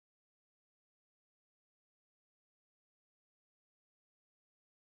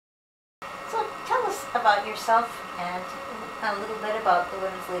about yourself and a little bit about the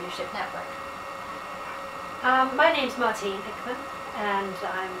Women's Leadership Network. My name's Martine Hickman, and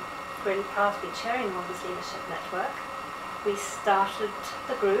I'm really proud to be chairing the Women's Leadership Network. We started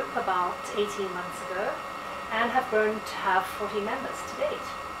the group about 18 months ago and have grown to have 40 members to date.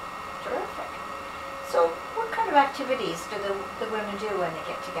 Terrific. So what kind of activities do the women do when they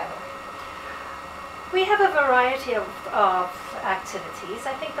get together? We have a variety of activities.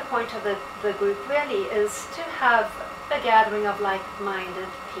 I think the point of the group really is to have a gathering of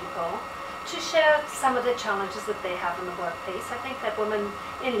like-minded people to share some of the challenges that they have in the workplace. I think that women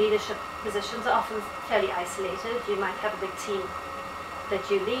in leadership positions are often fairly isolated. You might have a big team that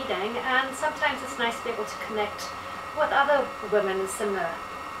you're leading, and sometimes it's nice to be able to connect with other women in similar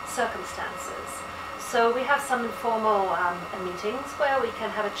circumstances. So we have some informal meetings where we can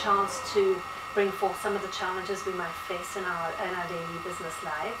have a chance to bring forth some of the challenges we might face in our daily business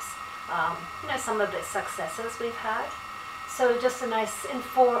lives. Some of the successes we've had. So just a nice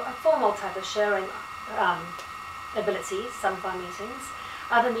informal type of sharing ability, some of our meetings.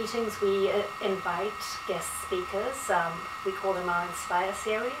 Other meetings we invite guest speakers. We call them our Inspire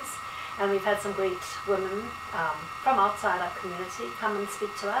series. And we've had some great women from outside our community come and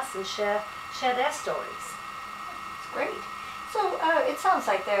speak to us and share their stories. That's great. So it sounds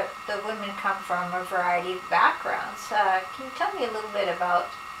like the women come from a variety of backgrounds. Can you tell me a little bit about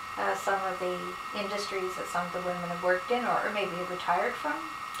some of the industries that some of the women have worked in, or maybe retired from?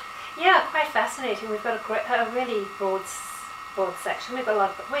 Yeah, quite fascinating. We've got a really broad section.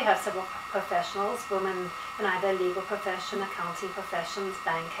 We have several professionals, women in either legal profession, accounting professions,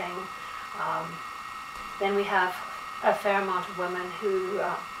 banking. Then we have a fair amount of women who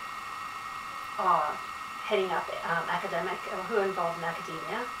are heading up academic, or who are involved in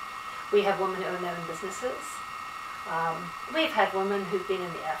academia. We have women who own their own businesses. We've had women who've been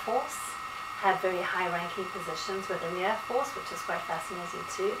in the Air Force, had very high-ranking positions within the Air Force, which is quite fascinating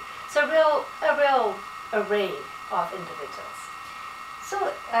too. So a real array of individuals.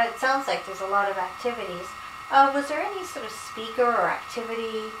 So it sounds like there's a lot of activities. Was there any sort of speaker or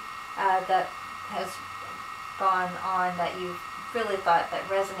activity that has gone on that you really thought that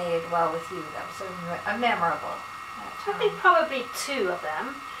resonated well with you, that was sort of memorable? I think probably two of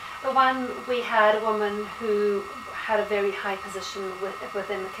them. The one, we had a woman who had a very high position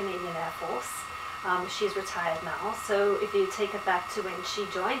within the Canadian Air Force. She's retired now, so if you take it back to when she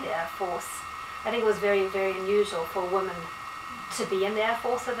joined the Air Force, I think it was very, very unusual for a woman to be in the Air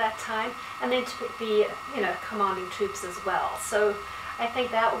Force at that time, and then to be, commanding troops as well. So I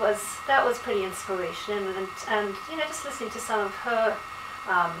think that was pretty inspirational, and just listening to some of her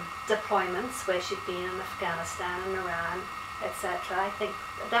deployments where she'd been in Afghanistan and Iran, etc. I think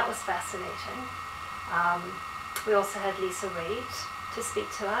that was fascinating. We also had Lisa Reid to speak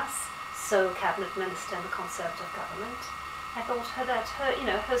to us, so Cabinet Minister in the Conservative government. I thought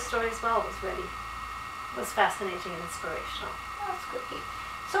her story as well was fascinating and inspirational. That's great.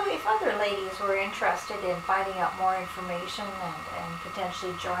 So if other ladies were interested in finding out more information and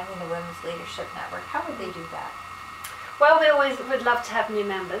potentially joining the Women's Leadership Network, how would they do that? Well, we always would love to have new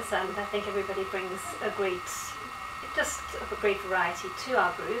members, and I think everybody brings a great variety to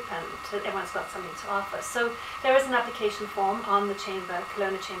our group, and everyone's got something to offer. So there is an application form on the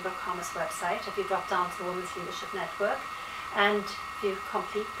Kelowna Chamber of Commerce website if you drop down to the Women's Leadership Network, and if you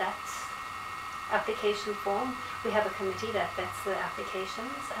complete that application form, we have a committee that vets the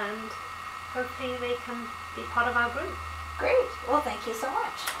applications, and hopefully they can be part of our group. Great. Well, thank you so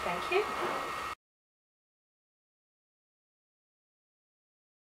much. Thank you.